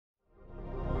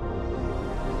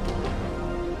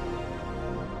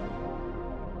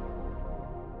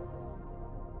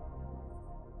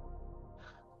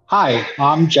Hi,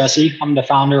 I'm Jesse. I'm the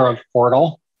founder of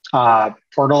Portal.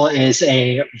 Portal is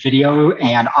a video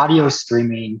and audio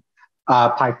streaming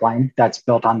pipeline that's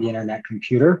built on the internet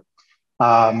computer.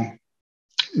 Um,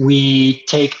 we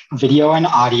take video and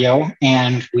audio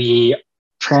and we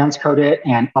transcode it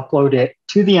and upload it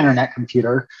to the internet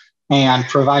computer and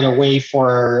provide a way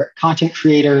for content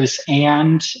creators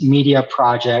and media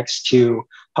projects to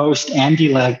host and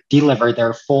deliver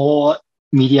their full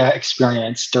media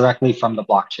experience directly from the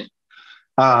blockchain.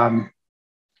 Um,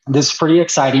 this is pretty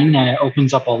exciting and it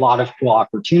opens up a lot of cool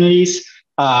opportunities.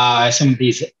 Some of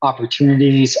these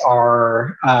opportunities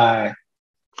are,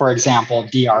 for example,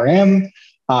 DRM.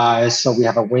 So we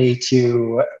have a way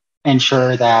to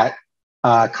ensure that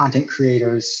content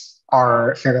creators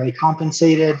are fairly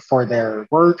compensated for their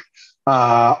work.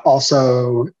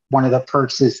 Also, one of the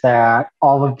perks is that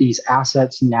all of these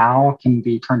assets now can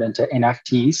be turned into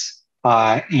NFTs.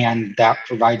 And that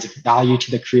provides value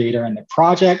to the creator and the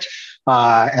project,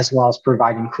 as well as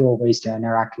providing cool ways to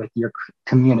interact with your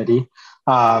community.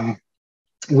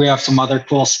 We have some other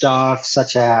cool stuff,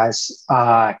 such as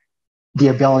the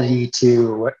ability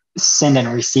to send and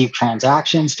receive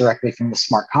transactions directly from the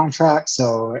smart contract.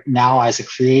 So now, as a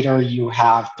creator, you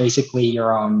have basically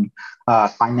your own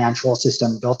financial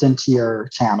system built into your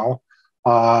channel.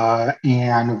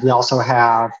 And we also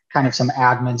have kind of some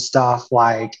admin stuff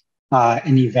like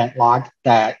an event log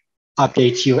that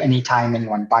updates you anytime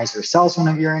anyone buys or sells one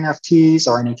of your NFTs,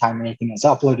 or anytime anything is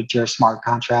uploaded to your smart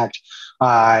contract,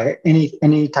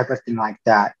 any type of thing like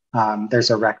that. There's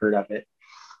a record of it.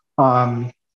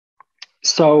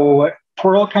 So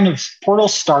Portal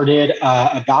started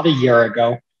about a year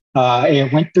ago.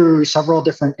 It went through several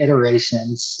different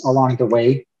iterations along the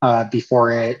way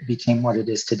before it became what it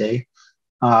is today.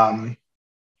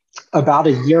 About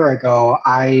a year ago,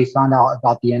 I found out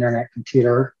about the internet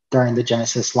computer during the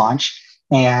Genesis launch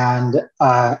and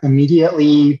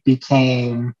immediately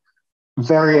became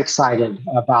very excited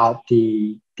about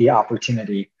the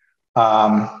opportunity,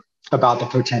 about the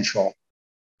potential.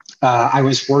 I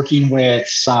was working with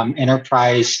some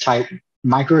enterprise type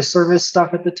microservice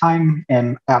stuff at the time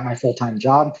and at my full-time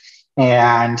job,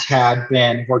 and had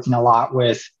been working a lot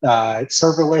with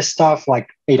serverless stuff like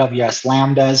AWS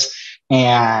Lambdas,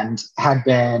 and had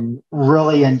been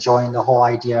really enjoying the whole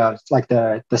idea of like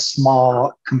the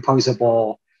small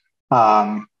composable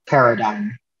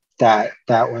paradigm that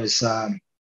was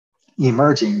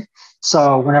emerging.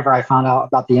 So whenever I found out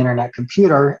about the internet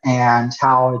computer and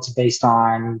how it's based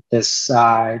on this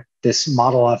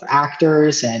model of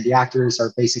actors, and the actors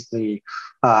are basically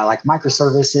like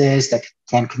microservices that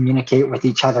can communicate with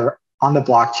each other on the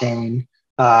blockchain,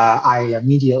 I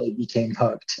immediately became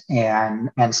hooked and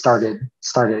started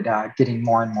getting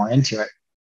more and more into it.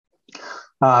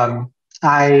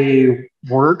 I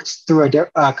worked through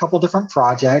a couple different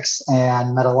projects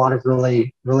and met a lot of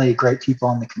really great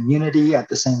people in the community at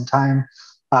the same time.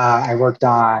 I worked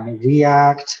on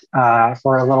React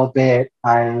for a little bit.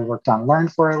 I worked on Learn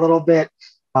for a little bit.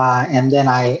 And then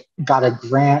I got a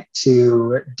grant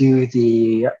to do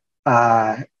the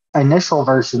initial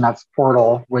version of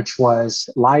Portal, which was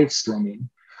live streaming.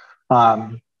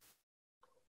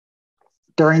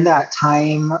 During that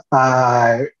time,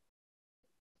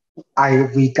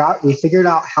 we figured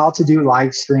out how to do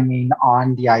live streaming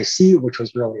on the IC, which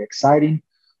was really exciting,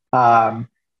 and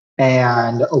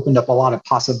opened up a lot of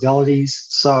possibilities.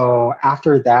 So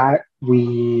after that,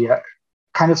 we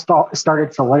kind of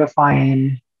started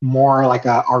solidifying more like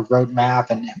our roadmap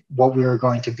and what we were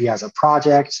going to be as a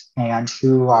project, and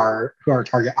who our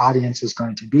target audience was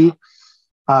going to be.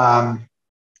 And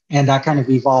that kind of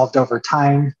evolved over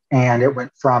time, and it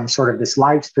went from sort of this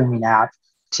live streaming app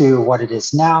to what it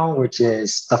is now, which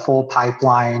is the full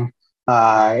pipeline,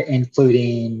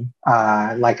 including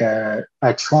like a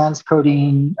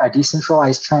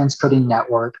decentralized transcoding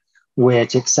network,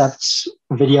 which accepts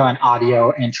video and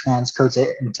audio and transcodes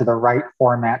it into the right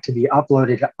format to be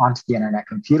uploaded onto the internet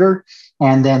computer.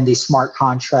 And then the smart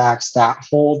contracts that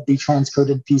hold the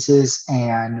transcoded pieces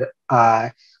and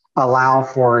allow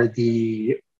for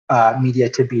the media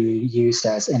to be used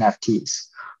as NFTs.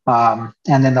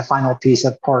 And then the final piece,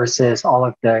 of course, is all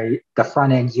of the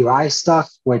front-end UI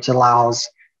stuff, which allows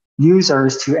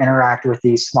users to interact with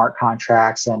these smart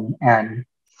contracts and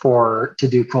to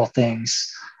do cool things,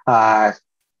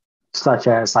 such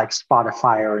as like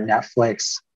Spotify or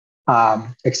Netflix,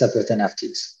 except with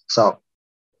NFTs. So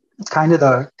it's kind of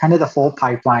the full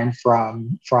pipeline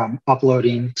from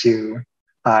uploading to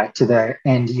the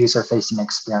end user facing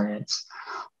experience.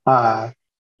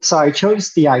 So I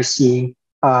chose the IC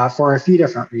for a few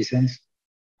different reasons.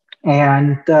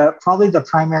 And probably the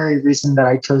primary reason that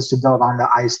I chose to build on the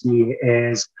IC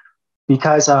is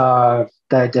because of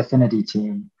the Dfinity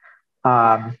team.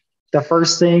 Um, the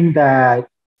first thing that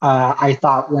I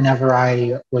thought whenever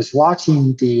I was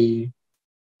watching the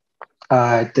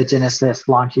Genesis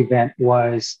launch event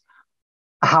was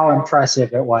how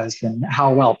impressive it was and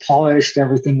how well polished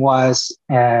everything was.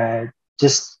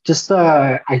 Just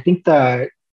the I think the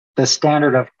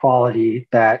standard of quality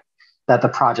that the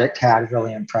project had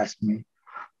really impressed me.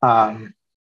 Um,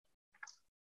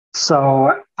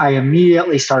 so I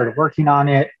immediately started working on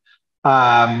it.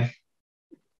 Um,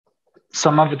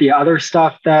 some of the other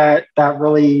stuff that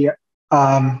really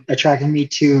attracted me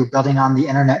to building on the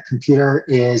internet computer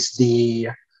is the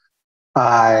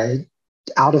uh,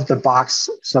 out of the box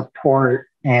support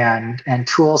and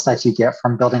tools that you get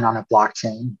from building on a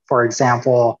blockchain. For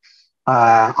example,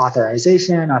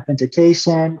 authorization,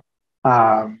 authentication,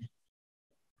 um,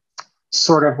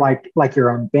 sort of like your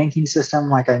own banking system,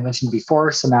 like I mentioned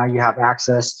before. So now you have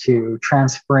access to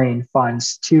transferring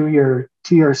funds to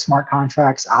your smart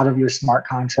contracts, out of your smart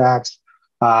contracts.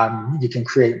 You can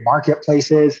create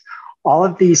marketplaces. All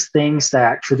of these things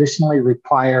that traditionally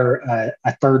require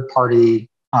a third party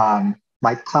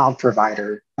like cloud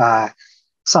provider,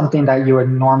 something that you would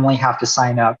normally have to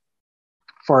sign up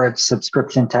for a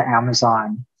subscription to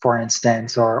Amazon, for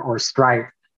instance, or Stripe,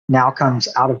 now comes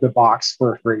out of the box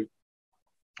for free.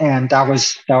 And that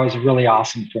was really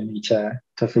awesome for me to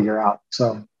figure out.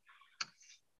 So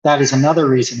that is another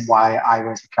reason why I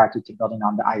was attracted to building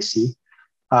on the IC.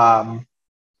 Um,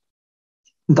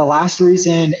 the last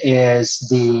reason is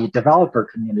the developer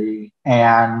community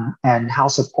and how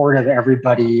supportive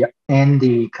everybody in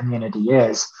the community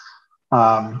is.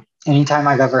 Anytime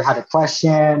I've ever had a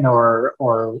question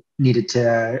or needed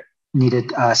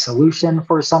a solution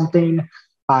for something,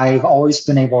 I've always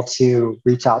been able to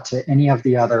reach out to any of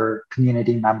the other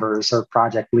community members or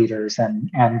project leaders,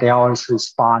 and they always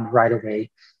respond right away,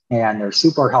 and they're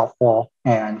super helpful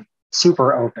and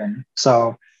super open.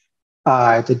 So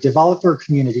the developer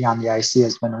community on the IC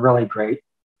has been really great,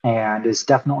 and is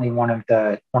definitely one of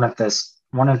the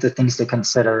things to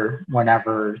consider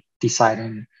whenever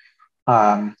deciding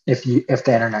if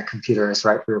the internet computer is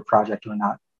right for your project or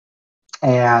not.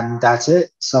 And that's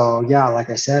it. So yeah, like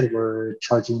I said, we're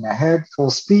charging ahead full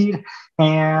speed,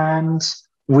 and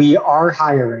we are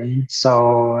hiring.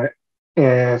 So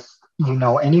if you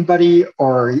know anybody,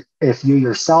 or if you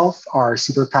yourself are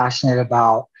super passionate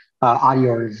about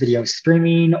audio or video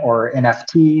streaming or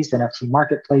NFTs, NFT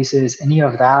marketplaces, any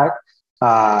of that,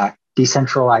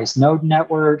 decentralized node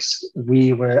networks,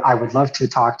 I would love to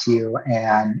talk to you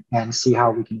and see how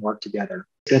we can work together.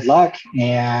 Good luck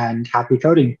and happy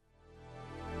coding.